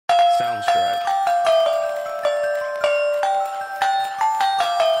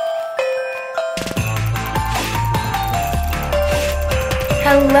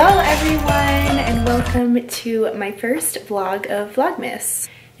Hello everyone and welcome to my first vlog of Vlogmas.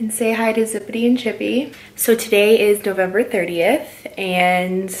 And say hi to Zippity and Chippy. So today is November 30th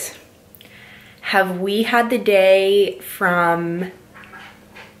and have we had the day from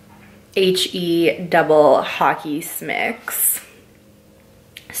HE double hockey smicks.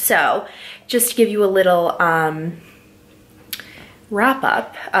 So just to give you a little wrap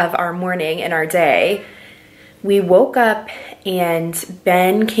up of our morning and our day, we woke up and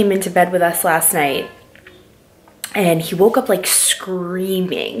Ben came into bed with us last night and he woke up like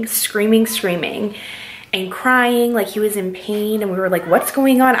screaming and crying like he was in pain, and we were like, what's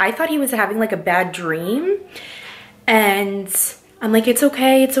going on? I thought he was having like a bad dream, and I'm like, it's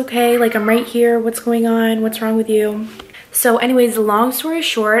okay, like I'm right here, what's going on, what's wrong with you? So anyways, long story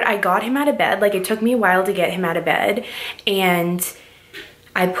short, I got him out of bed. Like it took me a while to get him out of bed, and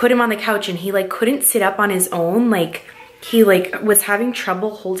I put him on the couch and he like couldn't sit up on his own. Like he like was having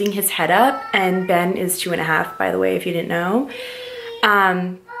trouble holding his head up, and Ben is 2.5, by the way, if you didn't know.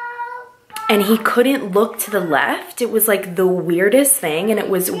 And he couldn't look to the left. It was like the weirdest thing, and it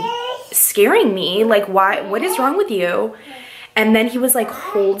was scaring me. Like, why, what is wrong with you? And then he was like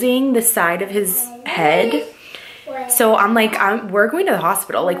holding the side of his head. So I'm like, we're going to the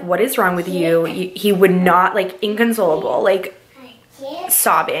hospital. Like, what is wrong with you? He would not, like, inconsolable, like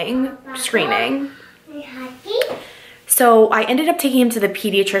sobbing, screaming. So I ended up taking him to the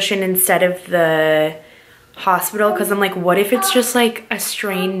pediatrician instead of the hospital, because I'm like, what if it's just like a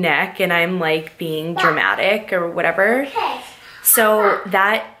strained neck and I'm like being dramatic or whatever? So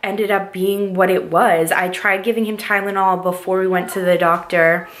that ended up being what it was. I tried giving him Tylenol before we went to the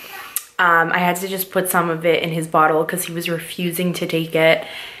doctor. I had to just put some of it in his bottle because he was refusing to take it.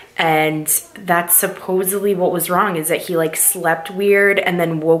 And that's supposedly what was wrong, is that he like slept weird and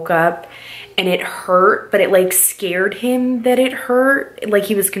then woke up and it hurt, but it like scared him that it hurt. Like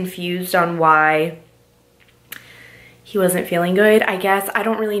he was confused on why he wasn't feeling good, I guess. I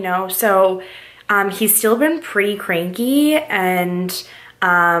don't really know. So he's still been pretty cranky, and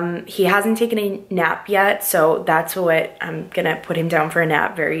he hasn't taken a nap yet. So that's what I'm gonna put him down for a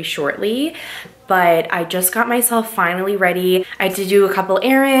nap very shortly. But I just got myself finally ready. I had to do a couple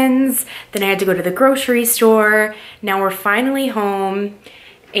errands, then I had to go to the grocery store. Now we're finally home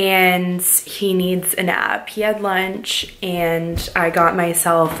and he needs a nap. He had lunch and I got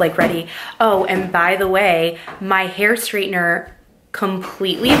myself like ready. Oh, and by the way, my hair straightener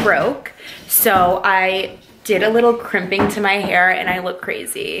completely broke. So I did a little crimping to my hair and I look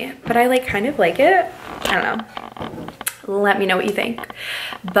crazy, but I like kind of like it. I don't know. Let me know what you think.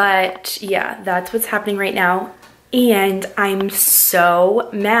 But yeah, that's what's happening right now. And I'm so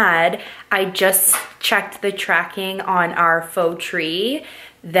mad. I just checked the tracking on our faux tree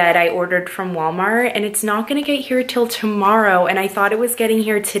that I ordered from Walmart, and it's not gonna get here till tomorrow, and I thought it was getting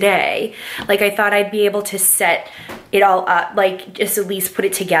here today. Like I thought I'd be able to set it all up, like just at least put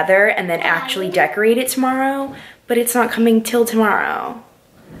it together and then actually decorate it tomorrow, but it's not coming till tomorrow.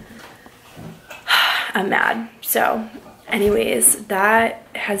 I'm mad. So anyways, that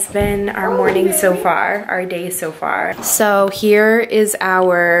has been our morning so far, our day so far. So here is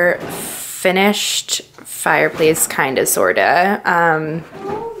our finished fireplace, kinda, sorta.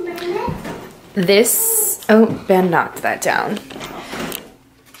 Oh, Ben knocked that down.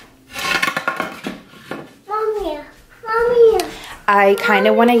 Mommy. I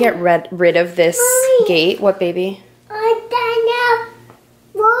kinda wanna get rid of this gate. What, baby?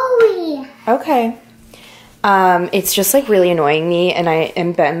 Okay. It's just like really annoying me,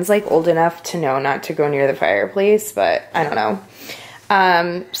 and Ben's like old enough to know not to go near the fireplace, but I don't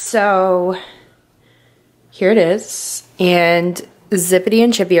know. So here it is, and Zippity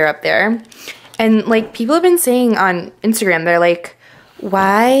and Chippy are up there, and like people have been saying on Instagram, they're like,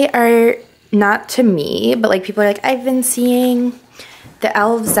 why are, not to me, but like people are like, I've been seeing the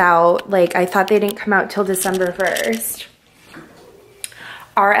elves out, like I thought they didn't come out till December 1st.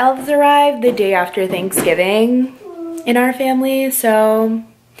 Our elves arrived the day after Thanksgiving in our family, so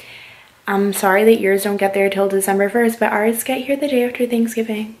I'm sorry that yours don't get there till December 1st, but ours get here the day after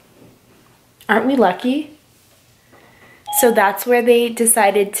Thanksgiving. Aren't we lucky? So that's where they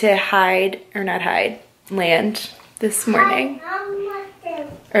decided to hide, or not hide, land this morning.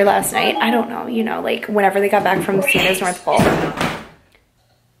 Or last night, I don't know, you know, like whenever they got back from Santa's North Pole.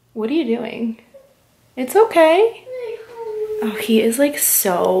 What are you doing? It's okay. Oh, he is like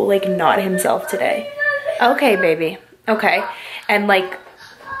so like not himself today. Okay, baby. Okay. And like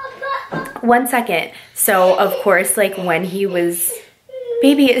 1 second. So of course, like when he was,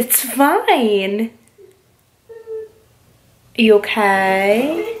 baby, it's fine. You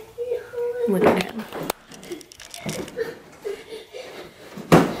okay? Look at him.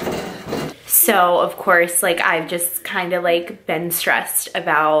 So of course, like I've just kind of like been stressed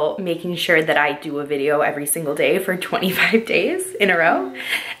about making sure that I do a video every single day for 25 days in a row.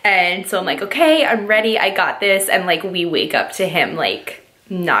 And so I'm like, okay, I'm ready, I got this. And like we wake up to him like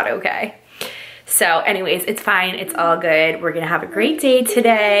not okay. So anyways, it's fine, it's all good. We're gonna have a great day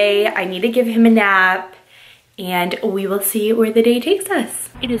today. I need to give him a nap and we will see where the day takes us.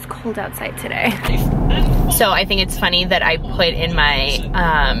 It is cold outside today. So I think it's funny that I put in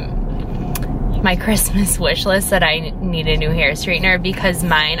my my Christmas wish list that I need a new hair straightener, because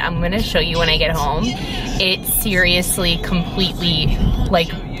mine, I'm gonna show you when I get home, it seriously completely like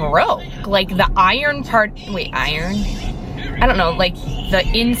broke. Like the iron part, wait, iron? I don't know, like the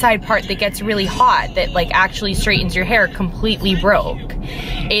inside part that gets really hot that like actually straightens your hair completely broke.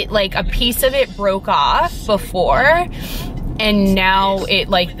 It like a piece of it broke off before and now it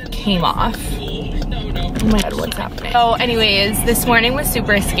like came off. Oh my god, what's happening? So anyways, this morning was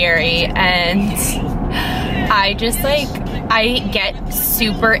super scary and I just like, I get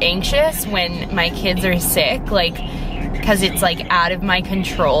super anxious when my kids are sick, like, cause it's like out of my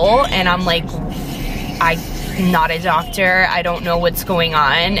control and I'm like, I'm not a doctor, I don't know what's going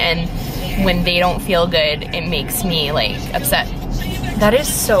on, and when they don't feel good, it makes me like upset. That is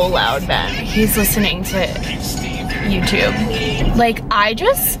so loud, Ben. He's listening to YouTube. Like, I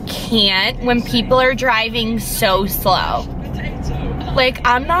just can't when people are driving so slow. Like,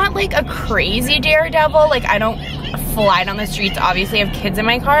 I'm not like a crazy daredevil. Like, I don't fly down the streets. Obviously, I have kids in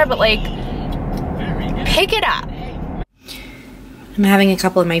my car, but like, pick it up. I'm having a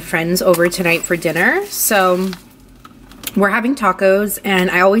couple of my friends over tonight for dinner. So we're having tacos and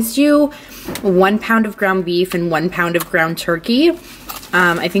I always do 1 pound of ground beef and 1 pound of ground turkey.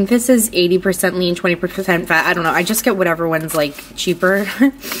 I think this is 80% lean, 20% fat. I don't know. I just get whatever one's like cheaper.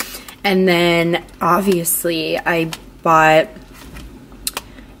 And then obviously I bought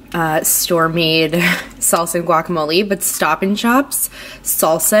store-made salsa and guacamole, but Stop and Shop's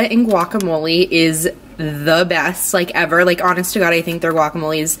salsa and guacamole is the best like ever. Like, honest to God, I think their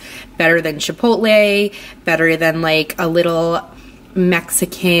guacamole is better than Chipotle, better than like a little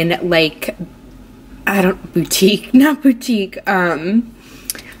Mexican like, I don't, boutique, not boutique,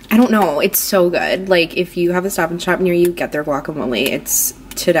 I don't know, it's so good. Like, if you have a Stop and Shop near you, get their guacamole, it's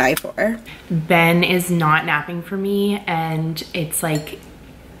to die for. Ben is not napping for me and it's like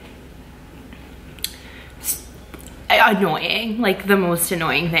annoying, like the most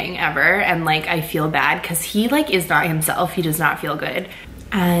annoying thing ever, and like I feel bad because he like is not himself, he does not feel good,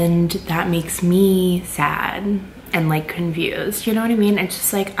 and that makes me sad and like confused, you know what I mean? It's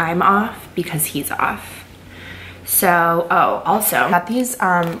just like I'm off because he's off. So, oh, also got these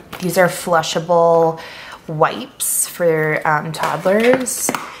are flushable wipes for toddlers,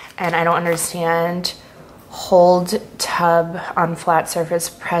 and I don't understand. Hold tub on flat surface,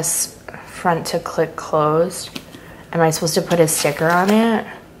 press front to click closed. Am I supposed to put a sticker on it?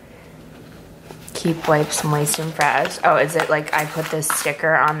 Keep wipes moist and fresh. Oh, is it like I put this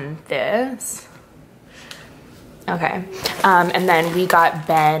sticker on this? Okay. And then we got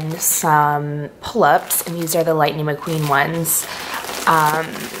Ben some pull-ups, and these are the Lightning McQueen ones.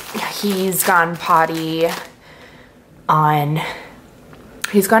 He's gone potty on,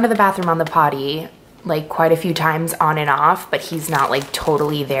 he's gone to the bathroom on the potty like quite a few times on and off, but he's not like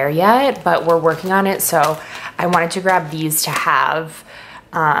totally there yet, but we're working on it. So I wanted to grab these to have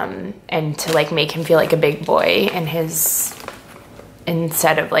and to like make him feel like a big boy in his,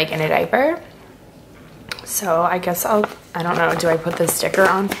 instead of like in a diaper. So I guess I don't know, do I put the sticker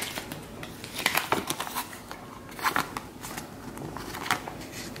on?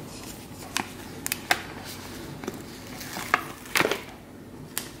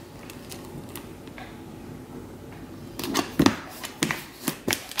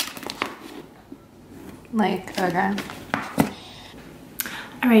 Like, okay.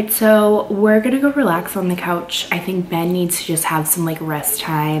 All right, so we're gonna go relax on the couch. I think Ben needs to just have some like rest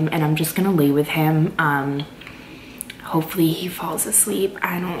time, and I'm just gonna lay with him. Hopefully he falls asleep.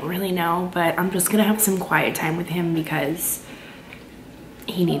 I don't really know, but I'm just gonna have some quiet time with him because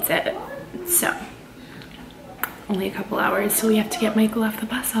he needs it. So, only a couple hours, so we have to get Michael off the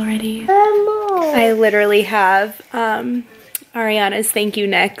bus already. I literally have Ariana's Thank You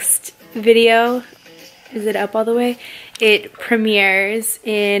Next video. Is it up all the way? It premieres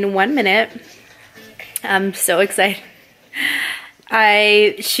in 1 minute. I'm so excited.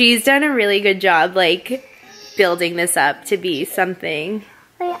 She's done a really good job like building this up to be something.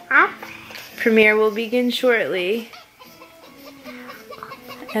 Premiere will begin shortly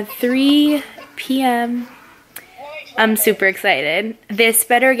at 3 p.m. I'm super excited. This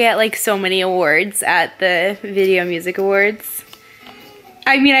better get like so many awards at the Video Music Awards.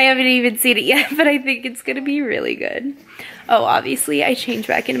 I mean, I haven't even seen it yet, but I think it's gonna be really good. Oh, obviously, I changed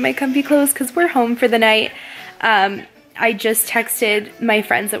back into my comfy clothes because we're home for the night. I just texted my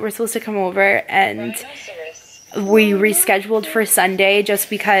friends that were supposed to come over, and we rescheduled for Sunday just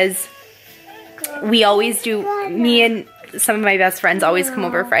because we always do, me and some of my best friends always come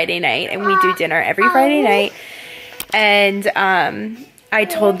over Friday night, and we do dinner every Friday night. And I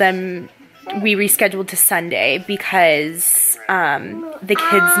told them we rescheduled to Sunday because the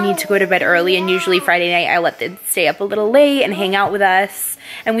kids need to go to bed early, and usually Friday night I let them stay up a little late and hang out with us,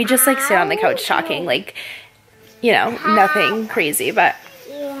 and we just like sit on the couch talking, like, you know, nothing crazy, but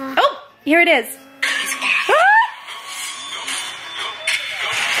oh, here it is.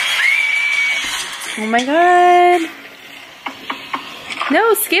 Oh my god.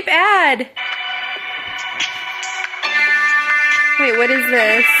 No, skip ad. Wait, what is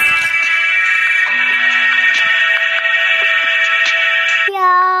this?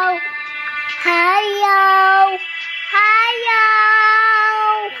 Hello. Hello. Hello.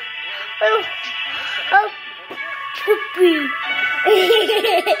 Oh, oh, poopy.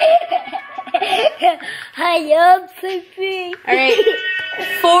 Hello, poopy. All right,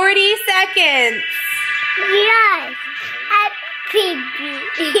 40 seconds. Yes, poopy.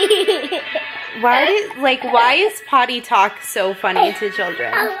 Why is potty talk so funny to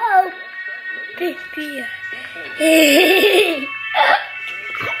children? Oh, poopy.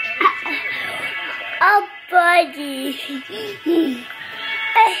 Oh, buddy.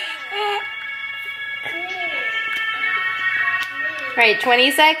 Right,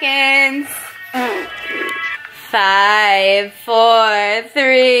 20 seconds. 5, 4,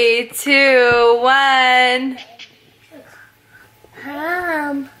 3, 2, 1.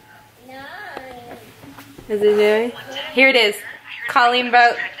 Is it doing? Here it is. Colleen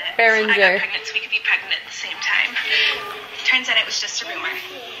Berenger. I got pregnant so we could be pregnant at the same time. Turns out it was just a rumor.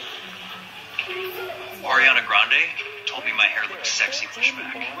 Ariana Grande told me my hair looked sexy pushed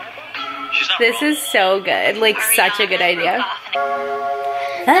back. She's not This wrong. is so good. Like, such a good idea.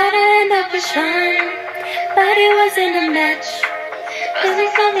 Thought I enough to shine, but it wasn't a match.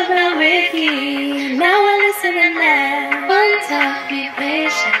 Doesn't come about with you. Now I listen and laugh. One taught me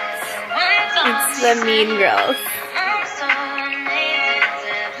patience. It's the Mean Girls.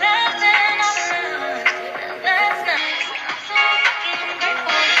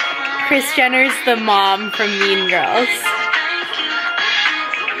 Kris Jenner's the mom from Mean Girls.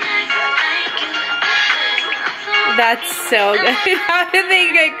 That's so good. How did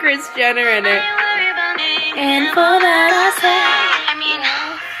they get Kris Jenner in it? And for that I say, I mean,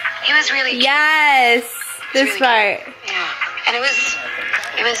 it was really cute. yes, this really part. Yeah, and it was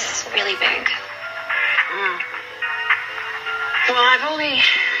really big. Well, I've only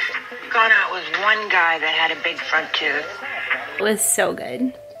gone out with one guy that had a big front tooth. It was so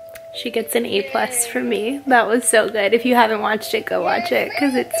good. She gets an A+ from me. That was so good. If you haven't watched it, go watch it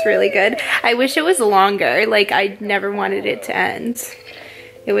because it's really good. I wish it was longer. Like, I never wanted it to end.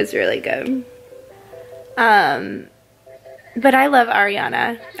 It was really good. But I love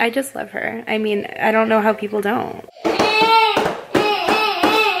Ariana. I just love her. I mean, I don't know how people don't.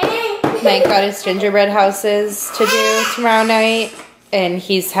 Mike got his gingerbread houses to do tomorrow night, and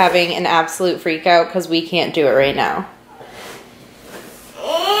he's having an absolute freak out because we can't do it right now.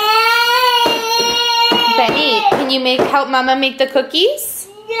 Benny, can you help Mama make the cookies?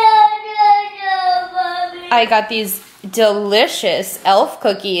 No, Mommy. I got these delicious elf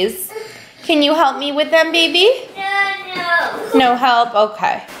cookies. Can you help me with them, baby? No. No help?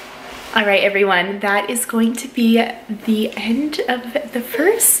 Okay. All right, everyone. That is going to be the end of the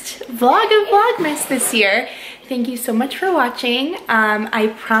first vlog of Vlogmas this year. Thank you so much for watching.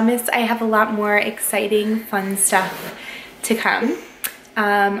 I promise I have a lot more exciting, fun stuff to come.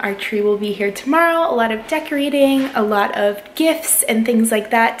 Our tree will be here tomorrow, a lot of decorating, a lot of gifts and things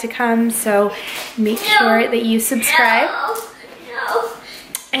like that to come, so make sure that you subscribe. No.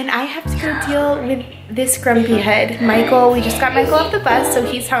 And I have to go deal with this grumpy head. Michael, we just got Michael off the bus, so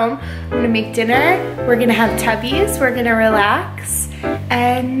he's home. I'm gonna make dinner, we're gonna have tubbies, we're gonna relax,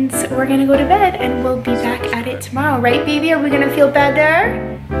 and we're gonna go to bed, and we'll be back at it tomorrow. Right, baby? Are we gonna feel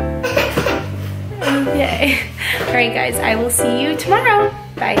better? Okay. All right, guys, I will see you tomorrow.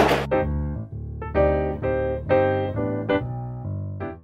 Bye.